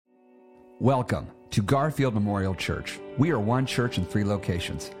Welcome to Garfield Memorial Church. We are one church in 3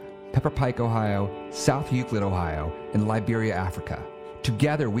 locations: Pepper Pike, Ohio, South Euclid, Ohio, and Liberia, Africa.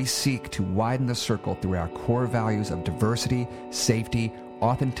 Together, we seek to widen the circle through our core values of diversity, safety,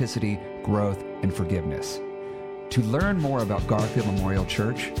 authenticity, growth, and forgiveness. To learn more about Garfield Memorial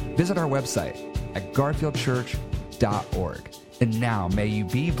Church, visit our website at garfieldchurch.org. And now, may you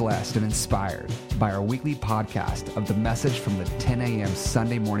be blessed and inspired by our weekly podcast of the message from the 10 a.m.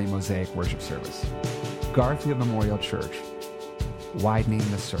 Sunday morning Mosaic worship service. Garfield Memorial Church, widening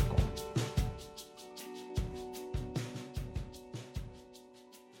the circle.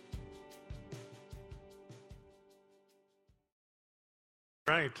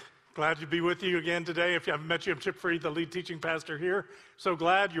 Right. Glad to be with you again today. If you haven't met you, I'm Chip Freed, the lead teaching pastor here. So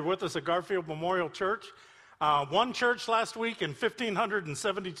glad you're with us at Garfield Memorial Church. One church last week in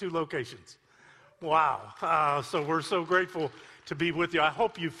 1,572 locations. Wow. So we're so grateful to be with you. I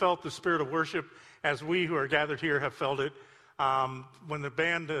hope you felt the spirit of worship as we who are gathered here have felt it. When the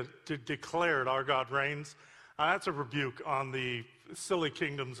band declared Our God Reigns, that's a rebuke on the silly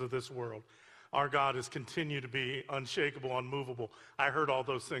kingdoms of this world. Our God has continued to be unshakable, unmovable. I heard all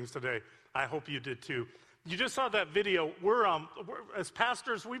those things today. I hope you did too. You just saw that video. We're as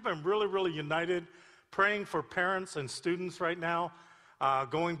pastors, we've been really united, praying for parents and students right now,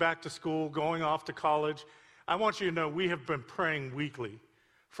 going back to school, going off to college. I want you to know we have been praying weekly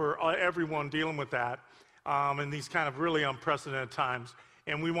for everyone dealing with that in these kind of really unprecedented times.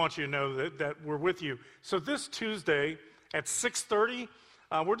 And we want you to know that we're with you. So this Tuesday at 6:30,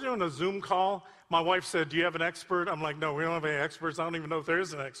 we're doing a Zoom call. My wife said, "Do you have an expert?" I'm like, "No, we don't have any experts. I don't even know if there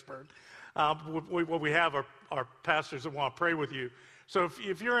is an expert." What we have are pastors that want to pray with you. So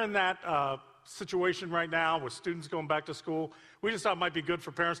if you're in that situation right now with students going back to school, we just thought it might be good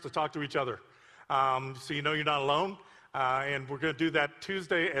for parents to talk to each other. So you know you're not alone. And we're going to do that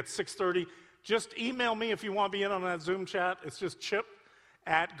Tuesday at 6:30. Just email me if you want to be in on that Zoom chat. It's just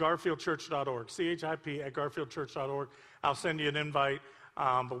chip@garfieldchurch.org, chip@garfieldchurch.org. I'll send you an invite,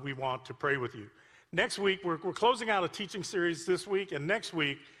 but we want to pray with you. Next week, we're closing out a teaching series this week, and next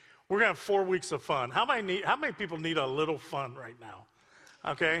week, we're going to have 4 weeks of fun. How many people need a little fun right now?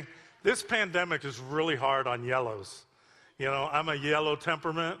 Okay? This pandemic is really hard on yellows. You know, I'm a yellow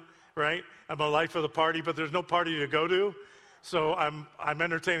temperament, right? I'm a life of the party, but there's no party to go to. So I'm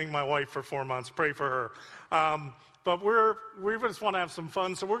entertaining my wife for 4 months. Pray for her. But we just want to have some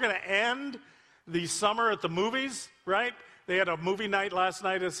fun. So we're going to end the summer at the movies, right? They had a movie night last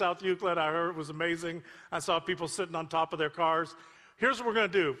night at South Euclid. I heard it was amazing. I saw people sitting on top of their cars. Here's what we're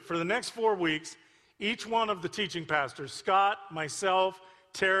going to do. For the next 4 weeks, each one of the teaching pastors, Scott, myself,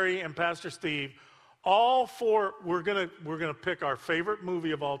 Terry, and Pastor Steve, all 4, we're gonna pick our favorite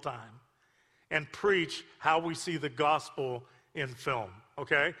movie of all time and preach how we see the gospel in film,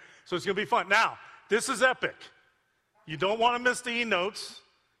 okay? So it's gonna be fun. Now, this is epic. You don't want to miss the e-notes.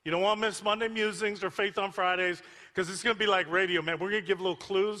 You don't want to miss Monday Musings or Faith on Fridays, because it's going to be like radio, man. We're going to give little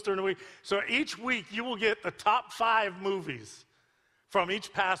clues during the week. So each week, you will get the top 5 movies from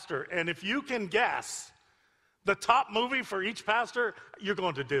each pastor. And if you can guess the top movie for each pastor, you're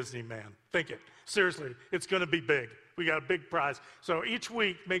going to Disney, man. Think it. Seriously, it's going to be big. We got a big prize. So each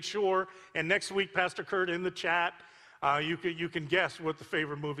week, make sure, and next week, Pastor Kurt in the chat, you can guess what the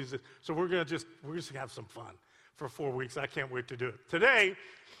favorite movies is. So we're just going to have some fun for 4 weeks. I can't wait to do it. Today,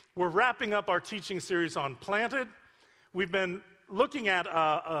 we're wrapping up our teaching series on Planted. We've been looking at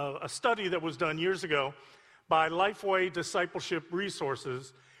a study that was done years ago by Lifeway Discipleship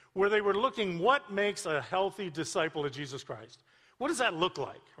Resources, where they were looking what makes a healthy disciple of Jesus Christ. What does that look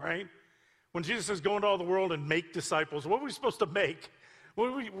like, right? When Jesus says, go into all the world and make disciples, what are we supposed to make?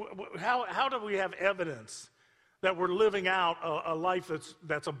 How do we have evidence that we're living out a life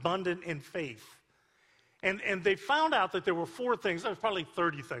that's abundant in faith? And they found out that there were 4 things. There's probably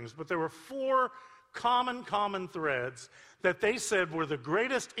 30 things, but there were 4 common threads that they said were the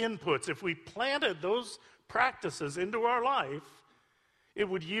greatest inputs. If we planted those practices into our life, it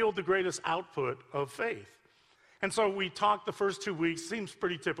would yield the greatest output of faith. And so we talked the first 2 weeks, seems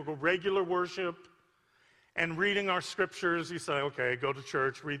pretty typical, regular worship and reading our scriptures. You say, okay, go to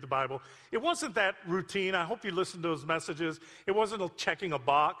church, read the Bible. It wasn't that routine. I hope you listened to those messages. It wasn't checking a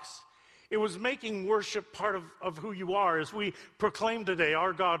box. It was making worship part of who you are. As we proclaim today,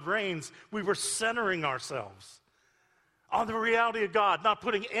 Our God Reigns, we were centering ourselves on the reality of God, not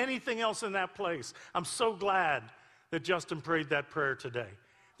putting anything else in that place. I'm so glad that Justin prayed that prayer today,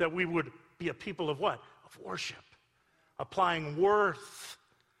 that we would be a people of what? Of worship, applying worth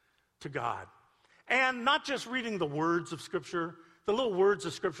to God. And not just reading the words of Scripture. The little words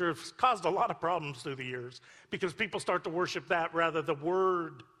of Scripture have caused a lot of problems through the years because people start to worship that rather than the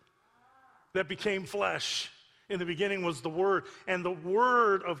Word that became flesh. In the beginning was the Word, and the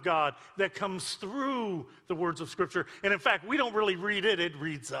Word of God that comes through the words of Scripture. And in fact, we don't really read it, it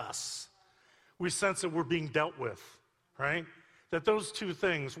reads us. We sense that we're being dealt with, right? That those two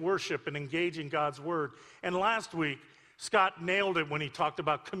things, worship and engaging God's Word. And last week, Scott nailed it when he talked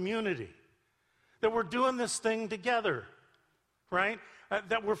about community. That we're doing this thing together, right?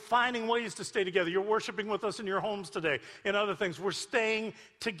 That we're finding ways to stay together. You're worshiping with us in your homes today and other things. We're staying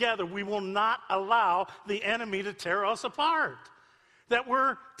together. We will not allow the enemy to tear us apart. That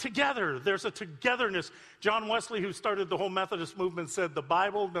we're together. There's a togetherness. John Wesley, who started the whole Methodist movement, said the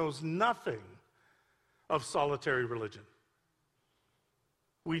Bible knows nothing of solitary religion.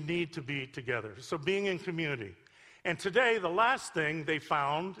 We need to be together. So being in community. And today, the last thing they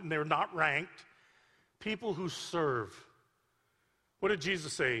found, and they're not ranked, people who serve. What did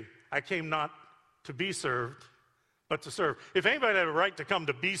Jesus say? I came not to be served, but to serve. If anybody had a right to come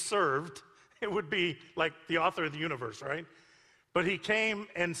to be served, it would be like the author of the universe, right? But he came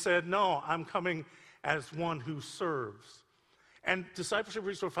and said, no, I'm coming as one who serves. And discipleship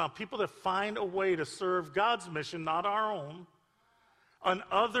research found people that find a way to serve God's mission, not our own, an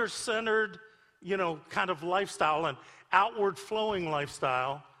other-centered, kind of lifestyle, an outward flowing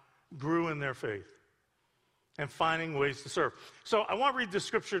lifestyle, grew in their faith and finding ways to serve. So I want to read the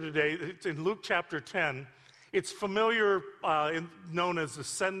scripture today. It's in Luke chapter 10. It's familiar, known as the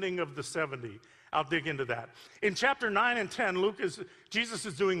sending of the 70. I'll dig into that. In chapter 9 and 10, Jesus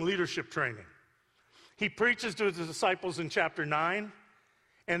is doing leadership training. He preaches to his disciples in chapter 9,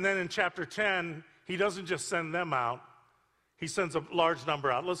 and then in chapter 10, he doesn't just send them out, he sends a large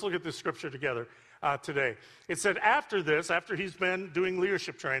number out. Let's look at this scripture together today. It said, after this, after he's been doing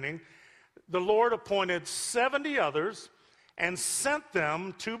leadership training, the Lord appointed 70 others and sent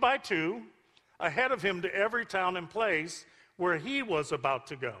them 2 by 2 ahead of him to every town and place where he was about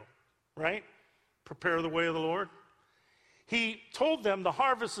to go, right? Prepare the way of the Lord. He told them the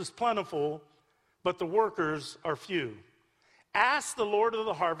harvest is plentiful, but the workers are few. Ask the Lord of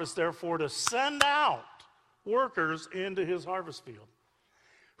the harvest, therefore, to send out workers into his harvest field.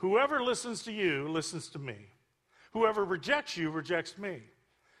 Whoever listens to you listens to me. Whoever rejects you rejects me.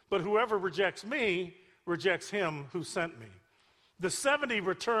 But whoever rejects me rejects him who sent me. The 70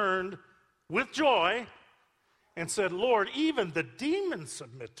 returned with joy and said, Lord, even the demons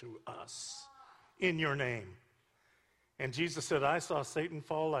submit to us in your name. And Jesus said, I saw Satan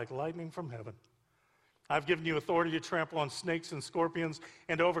fall like lightning from heaven. I've given you authority to trample on snakes and scorpions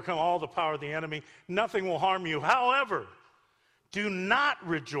and to overcome all the power of the enemy. Nothing will harm you. However, do not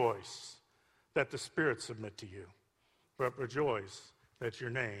rejoice that the spirits submit to you, but rejoice that your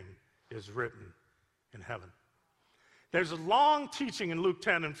name is written in heaven. There's a long teaching in Luke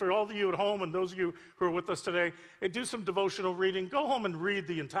 10, and for all of you at home and those of you who are with us today, do some devotional reading. Go home and read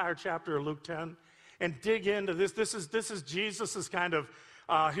the entire chapter of Luke 10 and dig into this. This is Jesus' kind of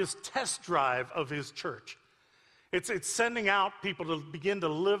his test drive of his church. It's sending out people to begin to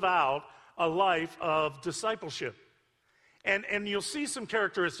live out a life of discipleship. And you'll see some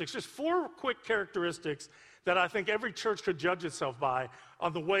characteristics, just 4 quick characteristics that I think every church could judge itself by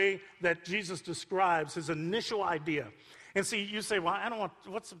on the way that Jesus describes his initial idea. And see, you say, well,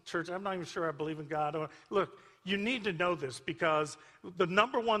 what's a church? I'm not even sure I believe in God. Look, you need to know this because the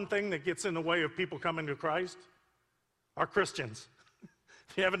number one thing that gets in the way of people coming to Christ are Christians.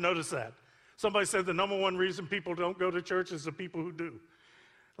 If you haven't noticed that. Somebody said the number one reason people don't go to church is the people who do.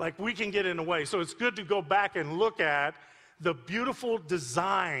 Like, we can get in the way. So it's good to go back and look at the beautiful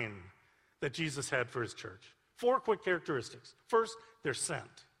design that Jesus had for his church. 4 quick characteristics. First, they're sent.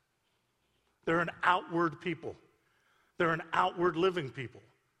 They're an outward people. They're an outward living people.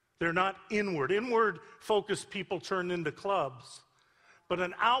 They're not inward. Inward-focused people turn into clubs. But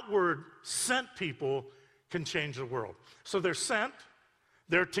an outward sent people can change the world. So they're sent.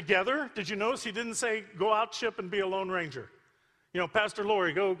 They're together. Did you notice he didn't say, go out, Chip, and be a lone ranger? Pastor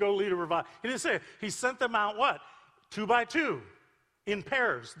Lori, go lead a revival. He didn't say it. He sent them out what? 2 by 2 in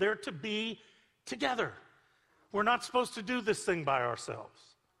pairs. They're to be together. We're not supposed to do this thing by ourselves,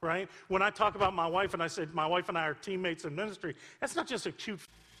 right? When I talk about my wife and I said my wife and I are teammates in ministry, that's not just a cute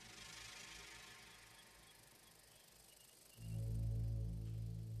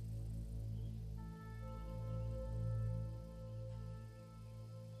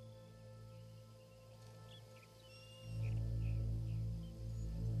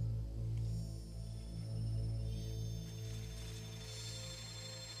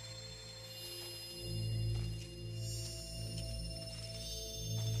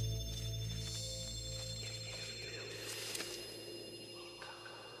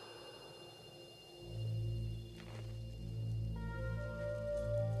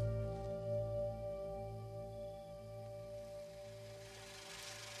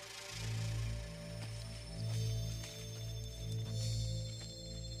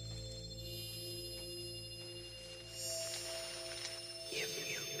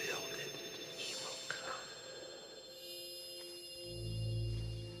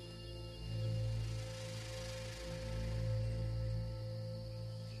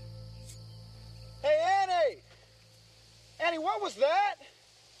What was that?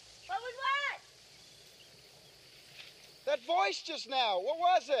 What was what? That voice just now. What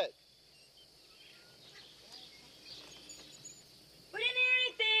was it? We didn't hear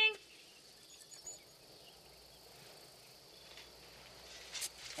anything.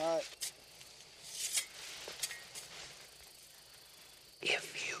 All right.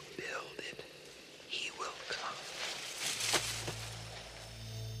 If you build it, he will come.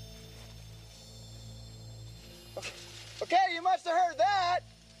 Okay, you must have heard that.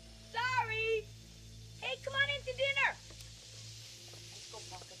 Sorry. Hey, come on in to dinner. Let's go,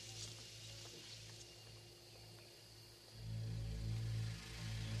 Parker.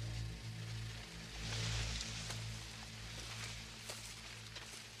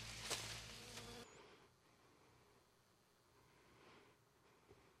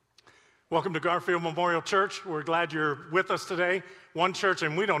 Welcome to Garfield Memorial Church. We're glad you're with us today. One church,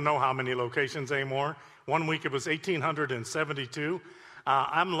 and we don't know how many locations anymore. One week it was 1,872.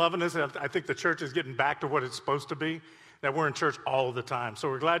 I'm loving this. I think the church is getting back to what it's supposed to be, that we're in church all the time. So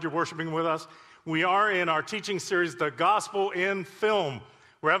we're glad you're worshiping with us. We are in our teaching series, The Gospel in Film.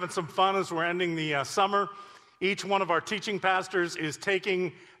 We're having some fun as we're ending the summer. Each one of our teaching pastors is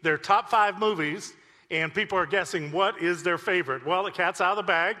taking their top 5 movies, and people are guessing what is their favorite. Well, the cat's out of the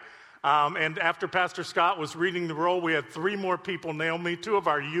bag. And after Pastor Scott was reading the roll, we had 3 more people nail me. 2 of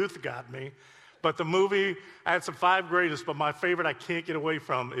our youth got me. But the movie, I had some 5 greatest, but my favorite I can't get away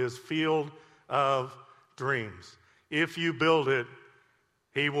from is Field of Dreams. If you build it,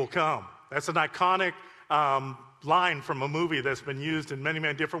 he will come. That's an iconic line from a movie that's been used in many,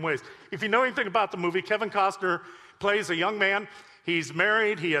 many different ways. If you know anything about the movie, Kevin Costner plays a young man. He's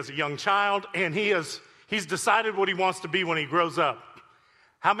married, he has a young child, and he's decided what he wants to be when he grows up.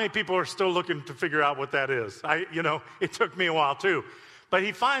 How many people are still looking to figure out what that is? It took me a while too. But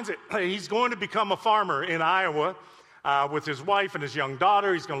he finds it. He's going to become a farmer in Iowa with his wife and his young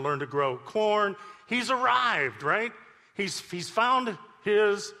daughter. He's going to learn to grow corn. He's arrived, right? He's found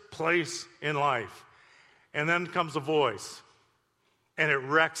his place in life. And then comes a voice, and it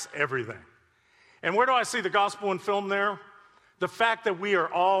wrecks everything. And where do I see the gospel in film there? The fact that we are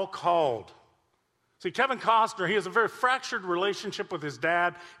all called. See, Kevin Costner, he has a very fractured relationship with his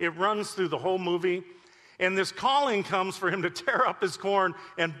dad. It runs through the whole movie. And this calling comes for him to tear up his corn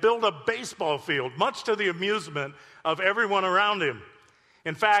and build a baseball field, much to the amusement of everyone around him.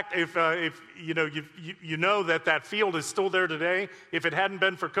 In fact, if you know that field is still there today, if it hadn't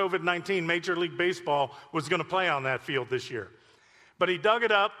been for COVID-19, Major League Baseball was going to play on that field this year. But he dug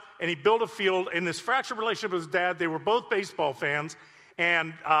it up, and he built a field. In this fractured relationship with his dad, they were both baseball fans,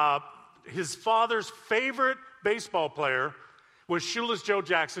 and his father's favorite baseball player was Shoeless Joe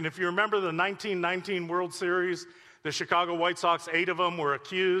Jackson. If you remember the 1919 World Series, the Chicago White Sox, 8 of them were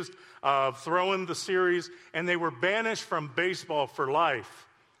accused of throwing the series, and they were banished from baseball for life.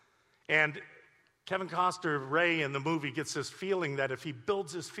 And Kevin Costner, Ray, in the movie gets this feeling that if he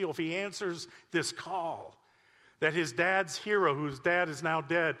builds this field, if he answers this call, that his dad's hero, whose dad is now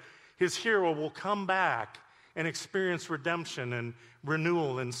dead, his hero will come back and experience redemption and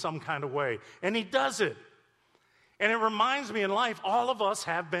renewal in some kind of way. And he does it. And it reminds me in life, all of us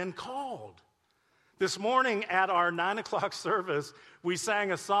have been called. This morning at our 9 o'clock service, we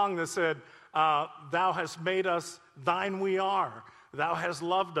sang a song that said, thou hast made us, thine we are. Thou hast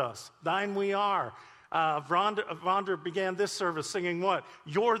loved us, thine we are. Rhonda began this service singing what?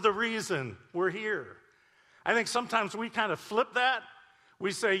 You're the reason we're here. I think sometimes we kind of flip that.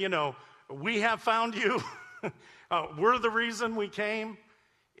 We say, we have found you. We're the reason we came,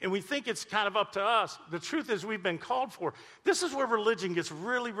 and we think it's kind of up to us. The truth is we've been called for. This is where religion gets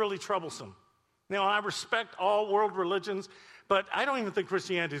really, really troublesome. Now, I respect all world religions, but I don't even think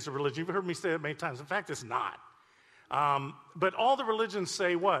Christianity is a religion. You've heard me say it many times. In fact, it's not. But all the religions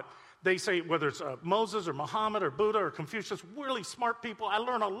say what? They say, whether it's Moses or Muhammad or Buddha or Confucius, really smart people. I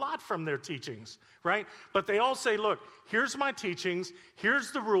learn a lot from their teachings, right? But they all say, look, here's my teachings,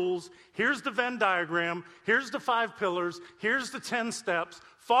 here's the rules, here's the Venn diagram, here's the 5 pillars, here's the 10 steps.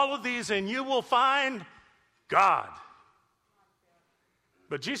 Follow these and you will find God.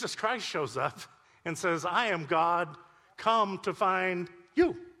 But Jesus Christ shows up and says, I am God, come to find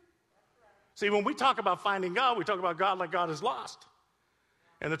you. See, when we talk about finding God, we talk about God like God is lost.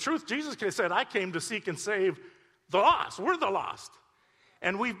 And the truth, Jesus said, I came to seek and save the lost. We're the lost.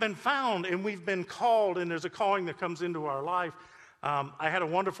 And we've been found and we've been called, and there's a calling that comes into our life. I had a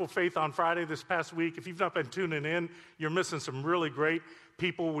wonderful Faith on Friday this past week. If you've not been tuning in, you're missing some really great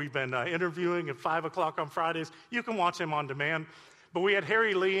people we've been interviewing at 5 o'clock on Fridays. You can watch him on demand. But we had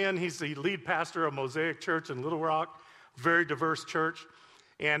Harry Lee in. He's the lead pastor of Mosaic Church in Little Rock, very diverse church.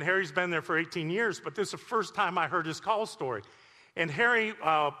 And Harry's been there for 18 years, but this is the first time I heard his call story. And Harry,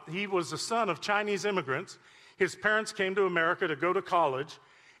 he was the son of Chinese immigrants. His parents came to America to go to college,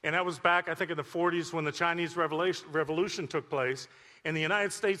 and that was back, I think, in the 40s when the Chinese Revolution took place. And the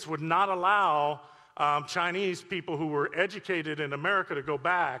United States would not allow Chinese people who were educated in America to go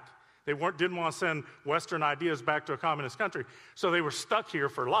back. They didn't want to send Western ideas back to a communist country. So they were stuck here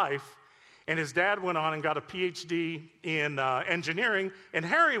for life. And his dad went on and got a PhD in engineering, and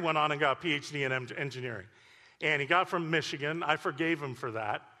Harry went on and got a PhD in engineering. And he got from Michigan. I forgave him for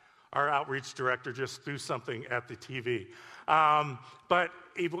that. Our outreach director just threw something at the TV. But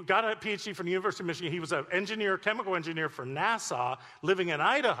he got a PhD from the University of Michigan. He was an engineer, chemical engineer for NASA, living in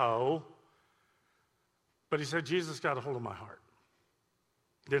Idaho. But he said, Jesus got a hold of my heart.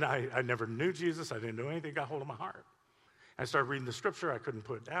 Then I never knew Jesus. I didn't know anything. Got a hold of my heart. I started reading the scripture. I couldn't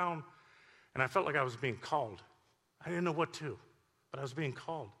put it down. And I felt like I was being called. I didn't know what to, but I was being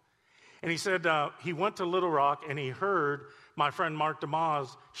called. And he said he went to Little Rock and he heard my friend Mark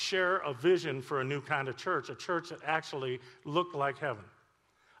DeMoss share a vision for a new kind of church, a church that actually looked like heaven,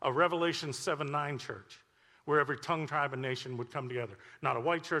 a Revelation 7:9 church, where every tongue, tribe, and nation would come together. Not a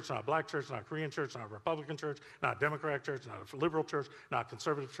white church, not a black church, not a Korean church, not a Republican church, not a Democrat church, not a liberal church, not a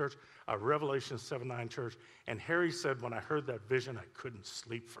conservative church, a Revelation 7:9 church. And Harry said, when I heard that vision, I couldn't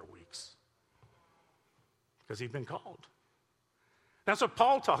sleep for weeks because he'd been called. That's what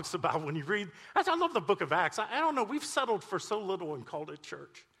Paul talks about when you read. I love the book of Acts. I don't know. We've settled for so little and called it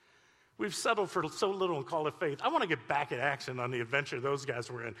church. We've settled for so little and called it faith. I want to get back in action on the adventure those guys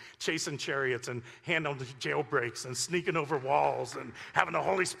were in, chasing chariots and handling jailbreaks and sneaking over walls and having the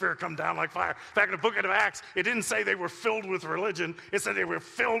Holy Spirit come down like fire. Back in the book of Acts, it didn't say they were filled with religion. It said they were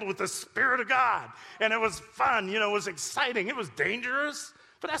filled with the Spirit of God. And it was fun. You know, it was exciting. It was dangerous,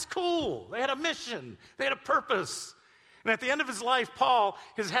 but that's cool. They had a mission. They had a purpose. And at the end of his life, Paul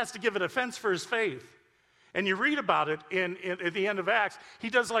has to give a defense for his faith. And you read about it at the end of Acts. He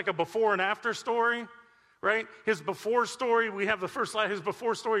does like a before and after story, right? His before story, we have the first slide. His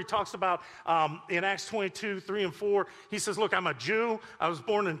before story, he talks about in Acts 22, 3 and 4. He says, look, I'm a Jew. I was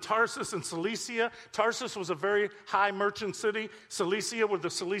born in Tarsus in Cilicia. Tarsus was a very high merchant city. Cilicia, where the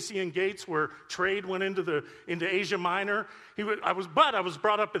Cilician gates where trade went into Asia Minor. I was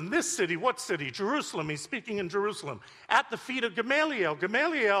brought up in this city. What city? Jerusalem. He's speaking in Jerusalem. At the feet of Gamaliel.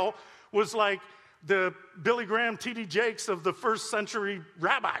 Gamaliel was like the Billy Graham, T.D. Jakes of the first century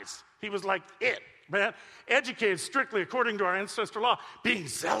rabbis. He was like it, man. Educated strictly according to our ancestral law, being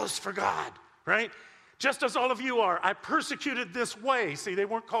zealous for God, right? Just as all of you are. I persecuted this way. See, they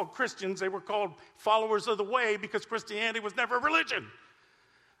weren't called Christians. They were called followers of the way because Christianity was never a religion.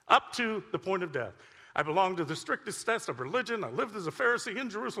 Up to the point of death. I belonged to the strictest test of religion. I lived as a Pharisee in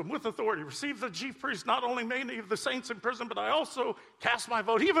Jerusalem with authority, received the chief priest, not only many of the saints in prison, but I also cast my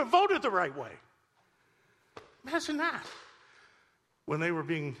vote. He even voted the right way. Imagine that. When they were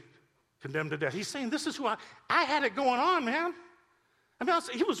being condemned to death. He's saying, this is who I had it going on, man. I mean,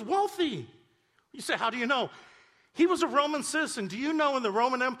 he was wealthy. You say, how do you know? He was a Roman citizen. Do you know in the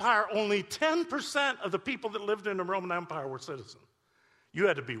Roman Empire, only 10% of the people that lived in the Roman Empire were citizens? You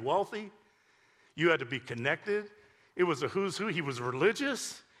had to be wealthy. You had to be connected. It was a who's who. He was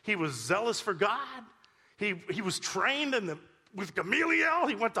religious. He was zealous for God. He was trained with Gamaliel.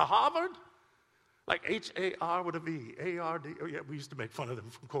 He went to Harvard. Like H-A-R with a V, A-R-D. Oh, yeah, we used to make fun of them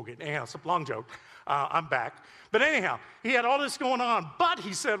from Colgate. Anyhow, it's a long joke. I'm back. But anyhow, he had all this going on. But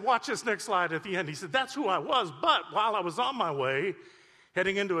he said, watch this next slide at the end. He said, that's who I was. But while I was on my way,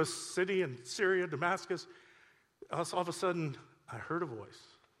 heading into a city in Syria, Damascus, all of a sudden, I heard a voice.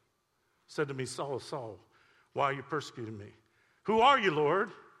 Said to me, Saul, Saul, why are you persecuting me? Who are you, Lord?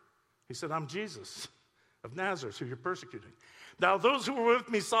 He said, I'm Jesus of Nazareth, who you're persecuting. Now those who were with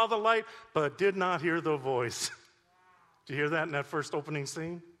me saw the light, but did not hear the voice. Did you hear that in that first opening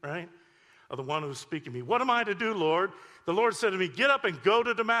scene, right? Of the one who was speaking to me. What am I to do, Lord? The Lord said to me, get up and go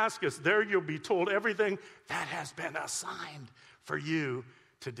to Damascus. There you'll be told everything that has been assigned for you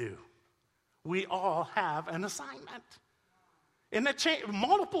to do. We all have an assignment. And that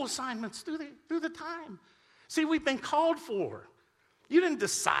multiple assignments through the time. See, we've been called for. You didn't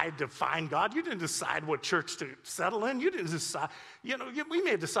decide to find God. You didn't decide what church to settle in. You didn't decide. We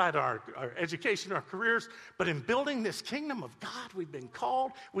may decide our education, our careers, but in building this kingdom of God, we've been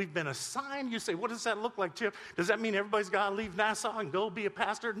called. We've been assigned. You say, what does that look like, Chip? Does that mean everybody's got to leave Nassau and go be a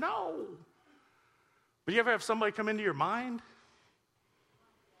pastor? No. But you ever have somebody come into your mind?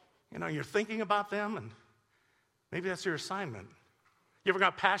 You're thinking about them, and maybe that's your assignment. You ever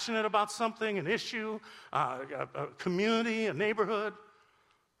got passionate about something, an issue, a community, a neighborhood?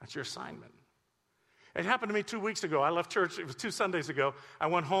 That's your assignment. It happened to me 2 weeks ago. I left church, it was 2 Sundays ago. I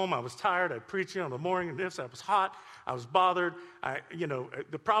went home, I was tired, I preached in the morning, and this, I was hot, I was bothered.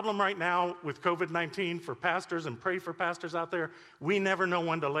 The problem right now with COVID-19 for pastors, and pray for pastors out there, we never know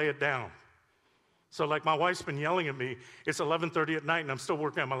when to lay it down. So like my wife's been yelling at me, it's 11:30 at night and I'm still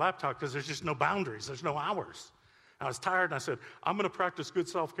working on my laptop because there's just no boundaries, there's no hours. I was tired and I said, I'm going to practice good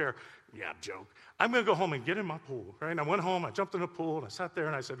self-care. Yeah, joke. I'm going to go home and get in my pool, right? And I went home, I jumped in the pool, and I sat there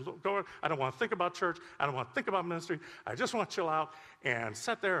and I said, look, go, I don't want to think about church. I don't want to think about ministry. I just want to chill out. And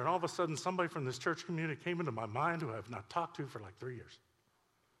sat there, and all of a sudden, somebody from this church community came into my mind who I have not talked to for like 3 years.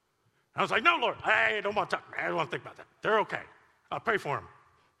 I was like, no, Lord, I don't want to talk. I don't want to think about that. They're okay. I'll pray for them.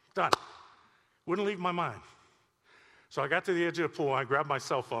 Done. Wouldn't leave my mind. So I got to the edge of the pool, I grabbed my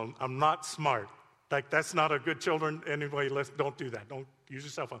cell phone. I'm not smart. Like, that's not a good children. Anyway, don't do that. Don't use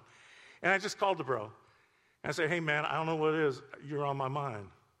your cell phone. And I just called the bro. And I said, hey, man, I don't know what it is. You're on my mind.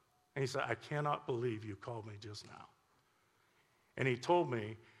 And he said, I cannot believe you called me just now. And he told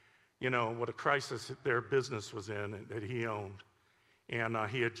me, what a crisis their business was in and that he owned. And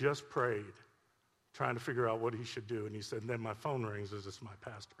he had just prayed, trying to figure out what he should do. And he said, and then my phone rings as it's my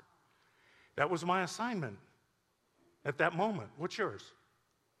pastor. That was my assignment at that moment. What's yours?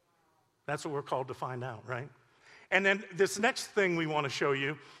 That's what we're called to find out, right? And then this next thing we want to show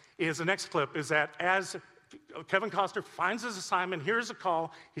you is the next clip is that as Kevin Costner finds his assignment, here's a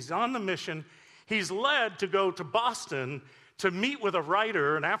call, he's on the mission, he's led to go to Boston to meet with a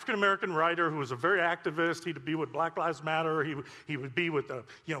writer, an African-American writer who was a very activist. He would be with Black Lives Matter. He would be with the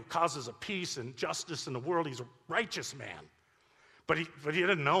causes of peace and justice in the world. He's a righteous man. But he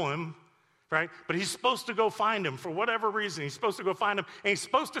didn't know him. Right? But he's supposed to go find him for whatever reason. He's supposed to go find him, and he's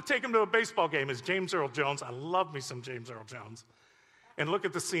supposed to take him to a baseball game. It's James Earl Jones. I love me some James Earl Jones. And look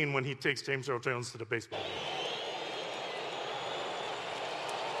at the scene when he takes James Earl Jones to the baseball game.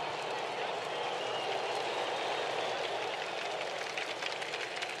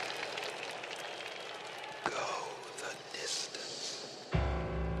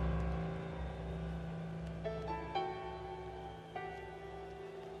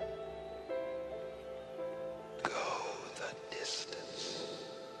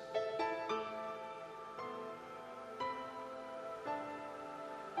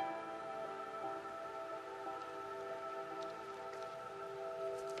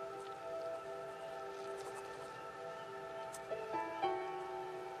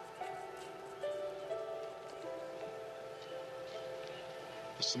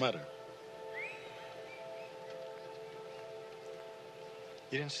 What's the matter?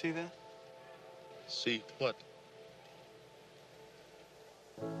 You didn't see that? See what?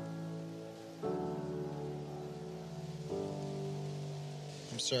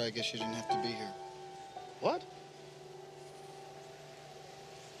 I'm sorry, I guess you didn't have to be here. What?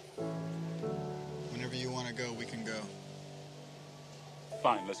 Whenever you want to go, we can go.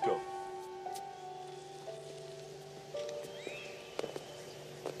 Fine, let's go.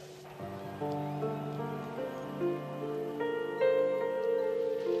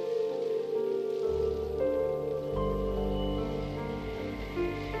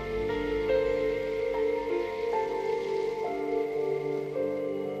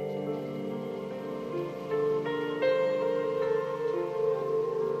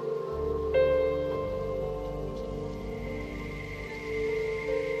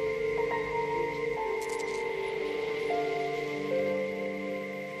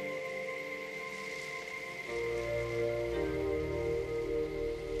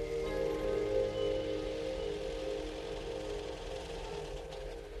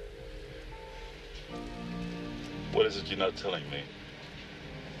 What is it you're not telling me?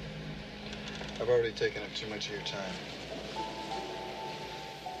 I've already taken up too much of your time.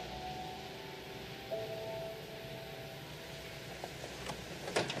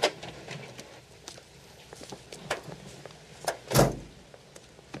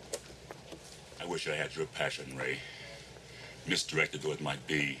 I wish I had your passion, Ray. Misdirected though it might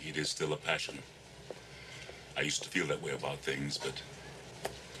be, it is still a passion. I used to feel that way about things, but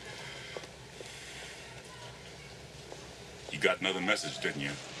you got another message, didn't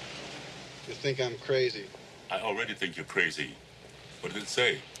you? You think I'm crazy? I already think you're crazy. What did it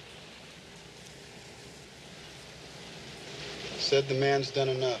say? Said the man's done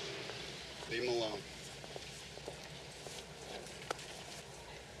enough. Leave him alone.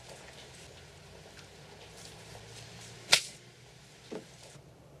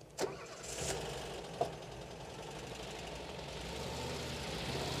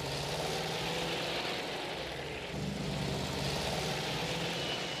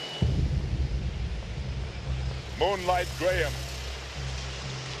 Moonlight Graham.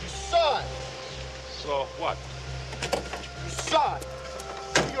 You saw it. So what? You saw it.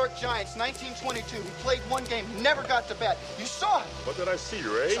 New York Giants, 1922. He played one game, never got to bat. You saw it. What did I see,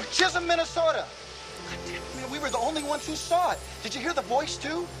 Ray? Chisholm, Minnesota. We were the only ones who saw it. Did you hear the voice,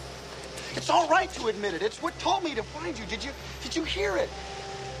 too? It's all right to admit it. It's what told me to find you. Did you hear it?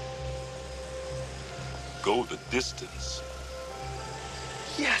 Go the distance.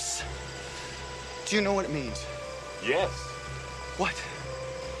 Yes. Do you know what it means? Yes. What?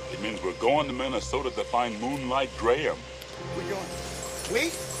 It means we're going to Minnesota to find Moonlight Graham. We're going.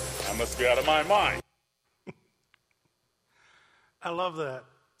 We? I must be out of my mind. I love that.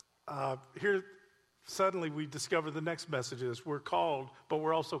 Here, suddenly we discover the next message is we're called, but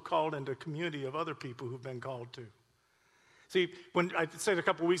we're also called into a community of other people who've been called to. See, when I said a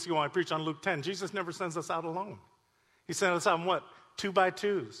couple weeks ago when I preached on Luke 10, Jesus never sends us out alone. He sent us out in what? 2 by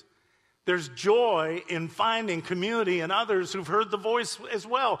 2s. There's joy in finding community and others who've heard the voice as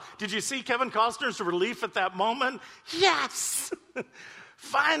well. Did you see Kevin Costner's relief at that moment? Yes!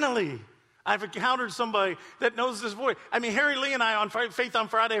 Finally, I've encountered somebody that knows this voice. I mean, Harry Lee and I on Faith on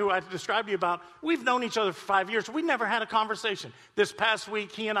Friday, who I described to you about, we've known each other for 5 years. We never had a conversation. This past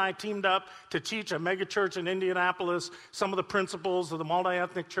week, he and I teamed up to teach a mega church in Indianapolis, some of the principles of the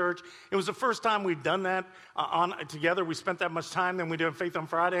multi-ethnic church. It was the first time we'd done that together. We spent that much time than we did on Faith on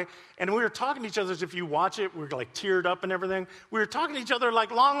Friday. And we were talking to each other, as if you watch it, we were like teared up and everything. We were talking to each other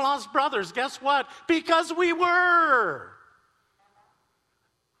like long-lost brothers. Guess what? Because we were.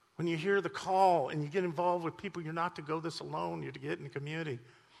 When you hear the call and you get involved with people, you're not to go this alone, you're to get in the community.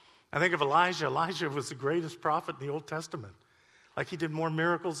 I think of Elijah. Elijah was the greatest prophet in the Old Testament. Like he did more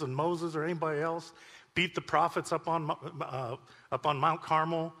miracles than Moses or anybody else. Beat the prophets up on Mount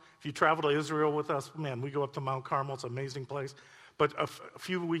Carmel. If you travel to Israel with us, man, we go up to Mount Carmel. It's an amazing place. But a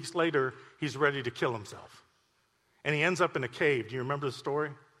few weeks later, he's ready to kill himself. And he ends up in a cave. Do you remember the story?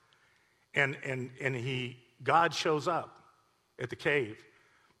 And God shows up at the cave.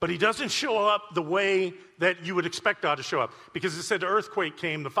 But he doesn't show up the way that you would expect God to show up. Because it said the earthquake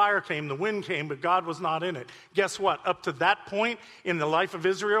came, the fire came, the wind came, but God was not in it. Guess what? Up to that point in the life of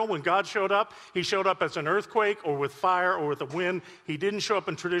Israel, when God showed up, he showed up as an earthquake or with fire or with a wind. He didn't show up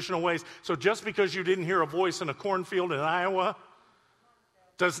in traditional ways. So just because you didn't hear a voice in a cornfield in Iowa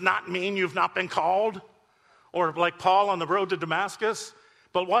does not mean you've not been called. Or like Paul on the road to Damascus.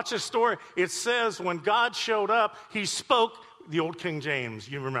 But watch this story. It says when God showed up, he spoke. The old King James,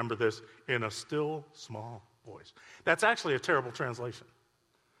 you remember this, in a still small voice. That's actually a terrible translation.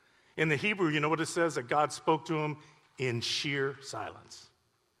 In the Hebrew, you know what it says? That God spoke to him in sheer silence,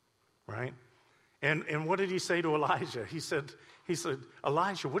 right? And what did he say to Elijah? He said,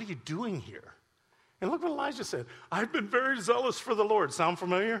 Elijah, what are you doing here? And look what Elijah said. I've been very zealous for the Lord. Sound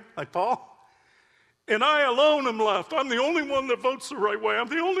familiar? Like Paul? And I alone am left. I'm the only one that votes the right way. I'm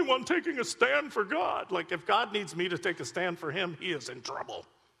the only one taking a stand for God. Like if God needs me to take a stand for him, he is in trouble.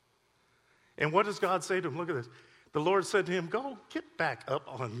 And what does God say to him? Look at this. The Lord said to him, go, get back up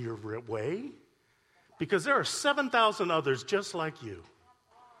on your way, because there are 7,000 others just like you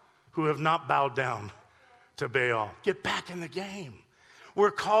who have not bowed down to Baal. Get back in the game.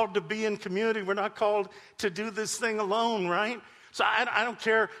 We're called to be in community. We're not called to do this thing alone, right? So I don't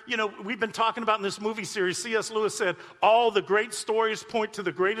care. You know, we've been talking about in this movie series, C.S. Lewis said, all the great stories point to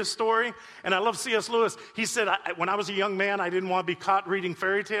the greatest story. And I love C.S. Lewis. He said, when I was a young man, I didn't want to be caught reading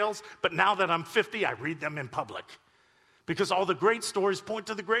fairy tales. But now that I'm 50, I read them in public. Because all the great stories point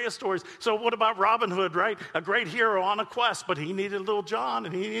to the greatest stories. So what about Robin Hood, right? A great hero on a quest, but he needed Little John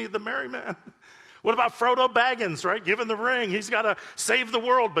and he needed the merry man. What about Frodo Baggins, right? Given the ring, he's got to save the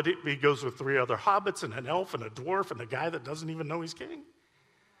world, but he goes with 3 other hobbits and an elf and a dwarf and a guy that doesn't even know he's king.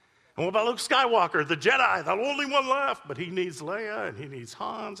 And what about Luke Skywalker, the Jedi, the only one left, but he needs Leia and he needs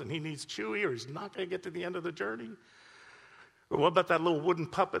Hans and he needs Chewie or he's not going to get to the end of the journey. Or what about that little wooden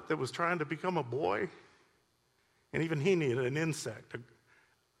puppet that was trying to become a boy? And even he needed an insect,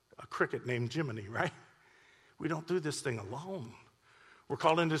 a cricket named Jiminy, right? We don't do this thing alone. We're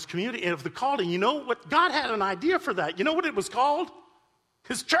called into this community. And if the calling, you know what? God had an idea for that. You know what it was called?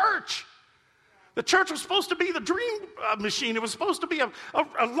 His church. The church was supposed to be the dream machine. It was supposed to be a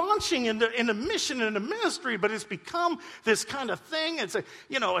launching into a mission and a ministry, but it's become this kind of thing. It's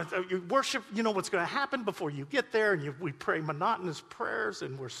you worship, you know what's going to happen before you get there, and we pray monotonous prayers,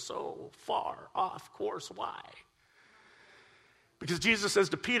 and we're so far off course. Why? Because Jesus says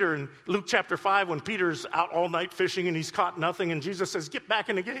to Peter in Luke chapter 5, when Peter's out all night fishing and he's caught nothing, and Jesus says, get back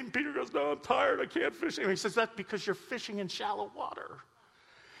in the game. Peter goes, no, I'm tired, I can't fish. And he says, that's because you're fishing in shallow water.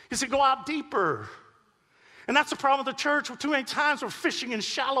 He said, go out deeper. And that's the problem with the church. Too many times we're fishing in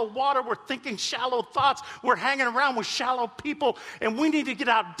shallow water. We're thinking shallow thoughts. We're hanging around with shallow people. And we need to get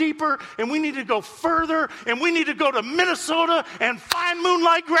out deeper, and we need to go further, and we need to go to Minnesota and find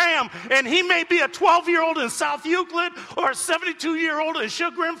Moonlight Graham. And he may be a 12-year-old in South Euclid or a 72-year-old in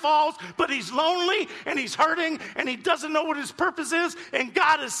Chagrin Falls, but he's lonely, and he's hurting, and he doesn't know what his purpose is. And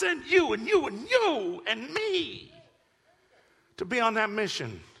God has sent you and you and you and me to be on that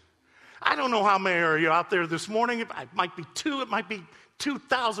mission. I don't know how many are you out there this morning. It might be 2, it might be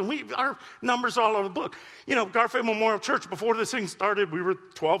 2,000. Our numbers are all over the book. You know, Garfield Memorial Church, before this thing started, we were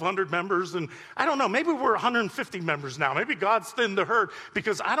 1,200 members. And I don't know, maybe we're 150 members now. Maybe God's thinned the herd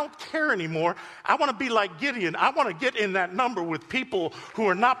because I don't care anymore. I want to be like Gideon. I want to get in that number with people who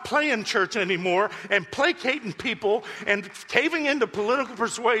are not playing church anymore and placating people and caving into political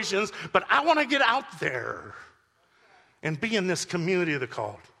persuasions. But I want to get out there and be in this community of the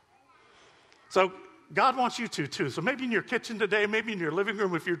called. So God wants you to too. So maybe in your kitchen today, maybe in your living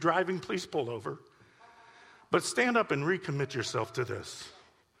room, if you're driving, please pull over. But stand up and recommit yourself to this.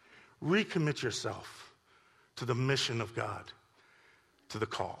 Recommit yourself to the mission of God, to the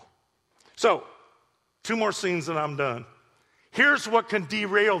call. So, 2 more scenes and I'm done. Here's what can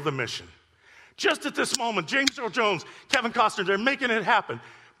derail the mission. Just at this moment, James Earl Jones, Kevin Costner, they're making it happen.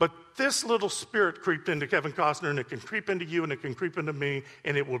 But this little spirit creeped into Kevin Costner, and it can creep into you, and it can creep into me,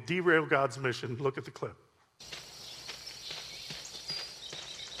 and it will derail God's mission. Look at the clip.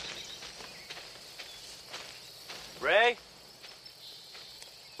 Ray,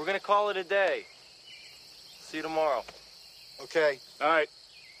 we're going to call it a day. See you tomorrow. Okay. All right.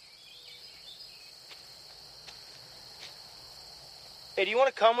 Hey, do you want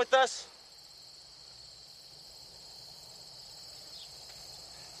to come with us?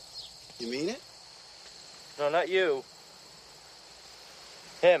 You mean it? No, not you.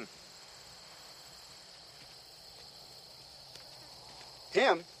 Him.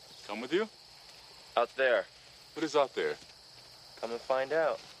 Him? Come with you? Out there. What is out there? Come and find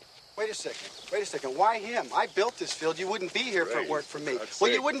out. Wait a second. Why him? I built this field. You wouldn't be here if it weren't for me.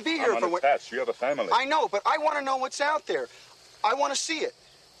 Well, you wouldn't be here if it weren't. You have a family. I know, but I want to know what's out there. I want to see it.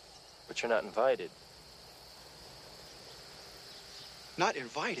 But you're not invited. Not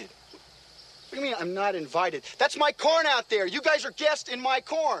invited? What do you mean I'm not invited? That's my corn out there. You guys are guests in my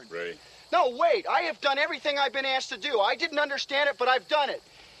corn. Ray. No, wait. I have done everything I've been asked to do. I didn't understand it, but I've done it.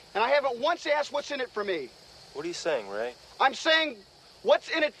 And I haven't once asked what's in it for me. What are you saying, Ray? I'm saying, what's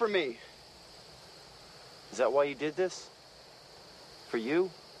in it for me? Is that why you did this? For you?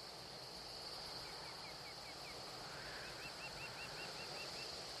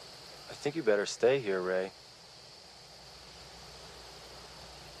 I think you better stay here, Ray.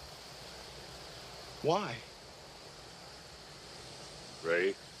 Why?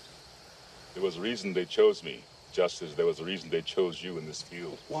 Ray, there was a reason they chose me, just as there was a reason they chose you in this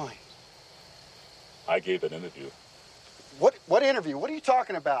field. Why? I gave an interview. What interview? What are you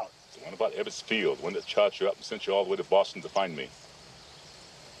talking about? The one about Ebbets Field, the one that charged you up and sent you all the way to Boston to find me.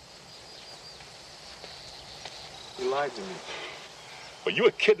 You lied to me. But you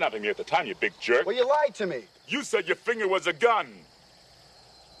were kidnapping me at the time, you big jerk. Well, you lied to me. You said your finger was a gun.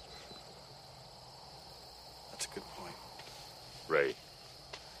 That's a good point. Ray.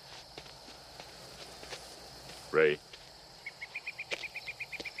 Ray.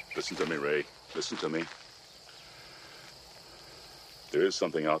 Listen to me, Ray. Listen to me. There is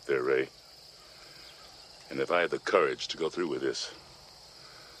something out there, Ray. And if I had the courage to go through with this,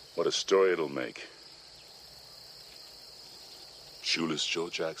 what a story it'll make. Shoeless Joe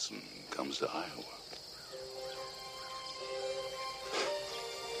Jackson comes to Iowa.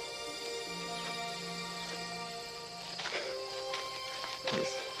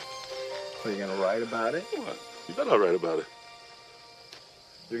 Are you going to write about it? What? You better write about it.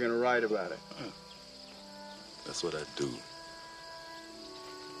 You're going to write about it. That's what I do.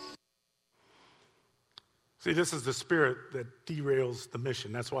 See, this is the spirit that derails the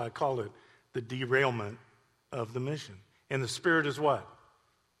mission. That's why I call it the derailment of the mission. And the spirit is what?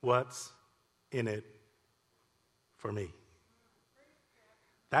 What's in it for me?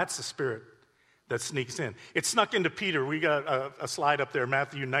 That's the spirit that sneaks in. It snuck into Peter. We got a slide up there,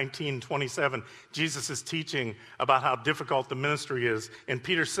 Matthew 19:27. Jesus is teaching about how difficult the ministry is. And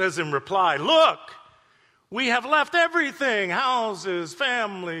Peter says in reply, look, we have left everything, houses,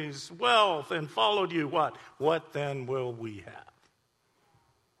 families, wealth, and followed you. What? What then will we have?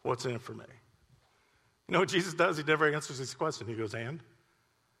 What's in it for me? You know what Jesus does? He never answers this question. He goes, and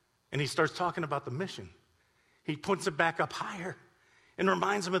he starts talking about the mission. He puts it back up higher and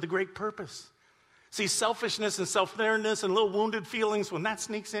reminds them of the great purpose. See, selfishness and self-centeredness and little wounded feelings, when that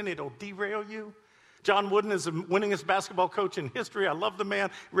sneaks in, it'll derail you. John Wooden is the winningest basketball coach in history. I love the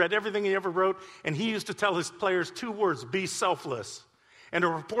man, read everything he ever wrote, and he used to tell his players 2 words, be selfless. And a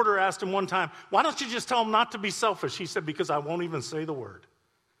reporter asked him one time, why don't you just tell them not to be selfish? He said, because I won't even say the word.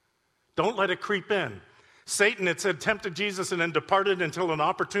 Don't let it creep in. Satan, it said, tempted Jesus and then departed until an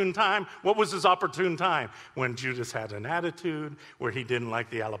opportune time. What was his opportune time? When Judas had an attitude, where he didn't like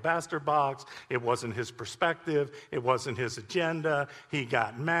the alabaster box. It wasn't his perspective. It wasn't his agenda. He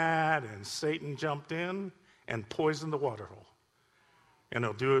got mad, and Satan jumped in and poisoned the water hole. And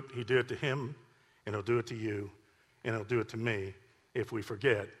he'll do it. He did it to him, and he'll do it to you, and he'll do it to me if we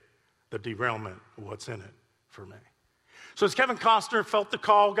forget the derailment of what's in it for me. So as Kevin Costner felt the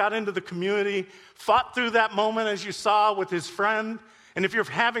call, got into the community, fought through that moment as you saw with his friend, and if you're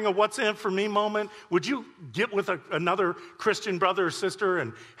having a what's in it for me moment, would you get with another Christian brother or sister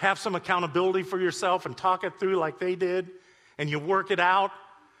and have some accountability for yourself and talk it through like they did, and you work it out?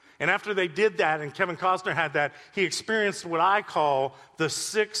 And after they did that, and Kevin Costner had that, he experienced what I call the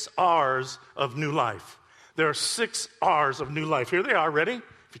 6 R's of new life. There are 6 R's of new life. Here they are, ready? If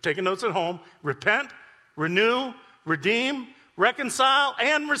you're taking notes at home, repent, renew, redeem, reconcile,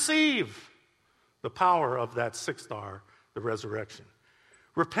 and receive. The power of that 6th R, the resurrection.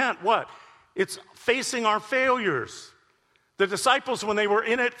 Repent, what? It's facing our failures. The disciples, when they were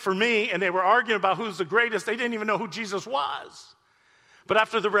in it for me and they were arguing about who's the greatest, they didn't even know who Jesus was. But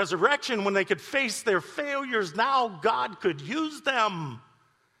after the resurrection, when they could face their failures, now God could use them.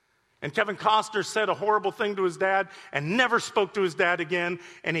 And Kevin Costner said a horrible thing to his dad and never spoke to his dad again.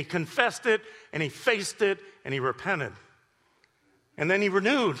 And he confessed it, and he faced it, and he repented. And then he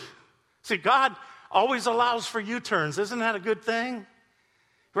renewed. See, God always allows for U-turns. Isn't that a good thing?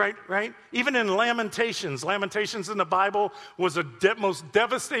 Right? Even in Lamentations in the Bible was the most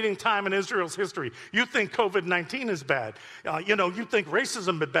devastating time in Israel's history. You think COVID-19 is bad. You think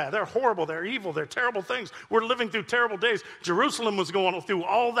racism is bad. They're horrible. They're evil. They're terrible things. We're living through terrible days. Jerusalem was going through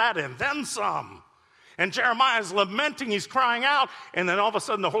all that and then some. And Jeremiah is lamenting. He's crying out. And then all of a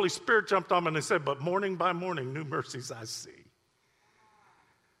sudden the Holy Spirit jumped on him and he said, but morning by morning, new mercies I see.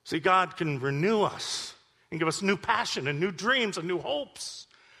 See, God can renew us and give us new passion and new dreams and new hopes.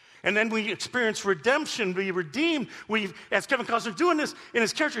 And then we experience redemption, be redeemed. As Kevin Costner doing this in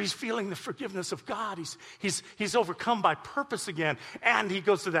his character, he's feeling the forgiveness of God. He's overcome by purpose again. And he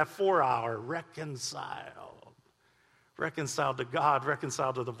goes to that 4-hour, reconciled. Reconciled to God,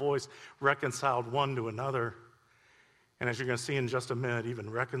 reconciled to the voice, reconciled one to another. And as you're going to see in just a minute,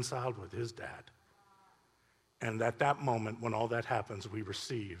 even reconciled with his dad. And at that moment, when all that happens, we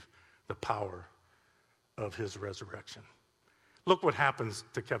receive the power of his resurrection. Look what happens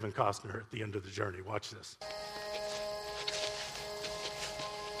to Kevin Costner at the end of the journey. Watch this.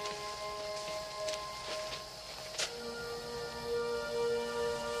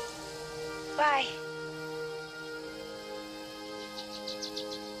 Bye.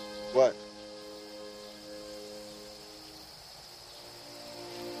 What?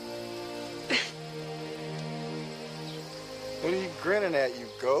 What are you grinning at, you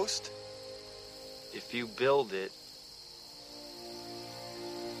ghost? If you build it,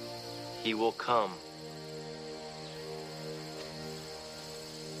 he will come.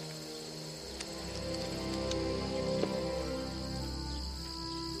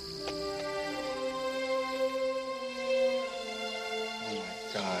 Oh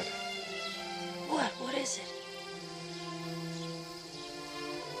my God. What is it?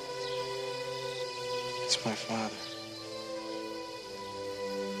 It's my father.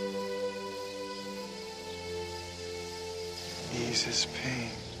 Ease his pain.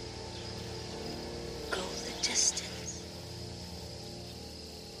 Go the distance.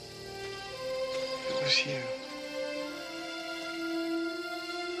 It was you.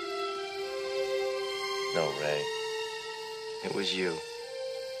 No, Ray. It was you.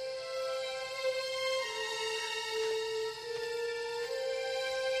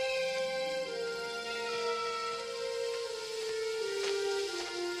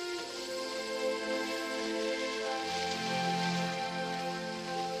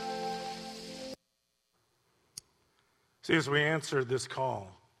 See, as we answer this call,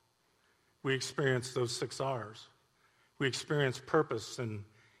 we experience those 6 R's. We experience purpose and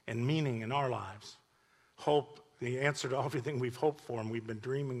meaning in our lives. Hope, the answer to everything we've hoped for and we've been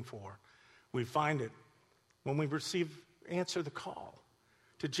dreaming for. We find it when we answer the call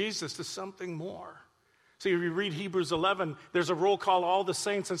to Jesus, to something more. See, if you read Hebrews 11, there's a roll call of all the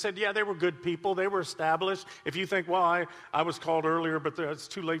saints and said, yeah, they were good people. They were established. If you think, well, I was called earlier, but it's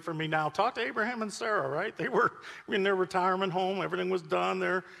too late for me now. Talk to Abraham and Sarah, right? They were in their retirement home. Everything was done.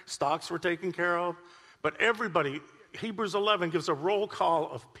 Their stocks were taken care of. But everybody, Hebrews 11 gives a roll call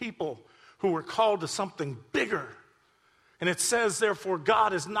of people who were called to something bigger. And it says, therefore,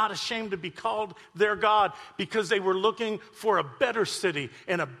 God is not ashamed to be called their God, because they were looking for a better city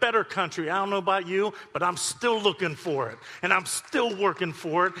and a better country. I don't know about you, but I'm still looking for it. And I'm still working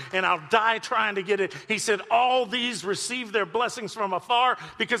for it. And I'll die trying to get it. He said, all these received their blessings from afar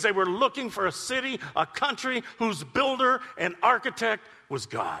because they were looking for a city, a country whose builder and architect was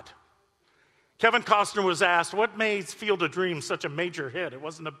God. Kevin Costner was asked, what made Field of Dreams such a major hit? It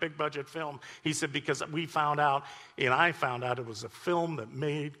wasn't a big budget film. He said, because we found out, and I found out, it was a film that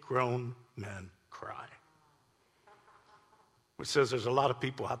made grown men cry. Which says there's a lot of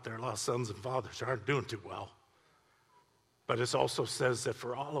people out there, a lot of sons and fathers who aren't doing too well. But it also says that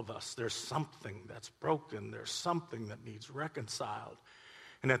for all of us, there's something that's broken. There's something that needs reconciled.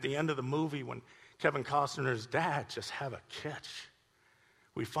 And at the end of the movie, when Kevin Costner's dad just have a catch,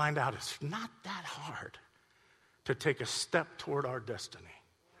 we find out it's not that hard to take a step toward our destiny.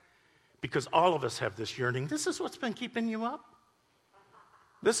 Because all of us have this yearning. This is what's been keeping you up.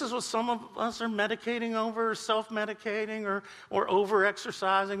 This is what some of us are medicating over, self-medicating, or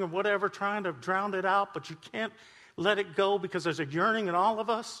over-exercising, or whatever, trying to drown it out, but you can't let it go because there's a yearning in all of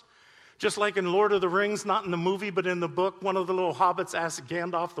us. Just like in Lord of the Rings, not in the movie, but in the book, one of the little hobbits asks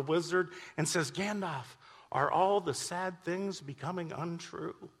Gandalf the wizard and says, Gandalf, are all the sad things becoming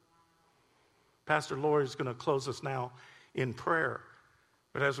untrue? Pastor Lori is going to close us now in prayer.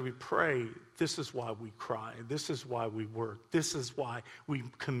 But as we pray, this is why we cry. This is why we work. This is why we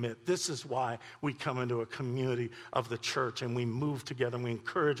commit. This is why we come into a community of the church and we move together and we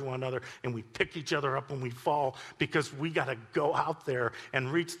encourage one another and we pick each other up when we fall, because we got to go out there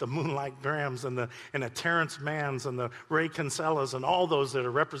and reach the Moonlight Grahams and the Terrence Manns and the Ray Kinsellas and all those that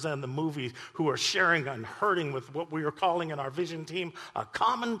are representing the movies who are sharing and hurting with what we are calling in our vision team a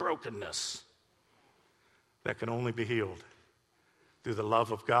common brokenness that can only be healed through the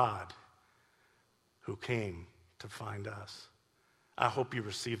love of God who came to find us. I hope you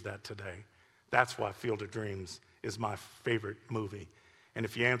received that today. That's why Field of Dreams is my favorite movie. And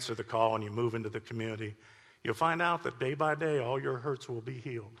if you answer the call and you move into the community, you'll find out that day by day all your hurts will be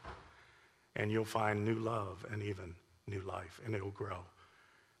healed. And you'll find new love and even new life, and it'll grow.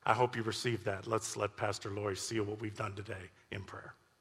 I hope you received that. Let's let Pastor Lori seal what we've done today in prayer.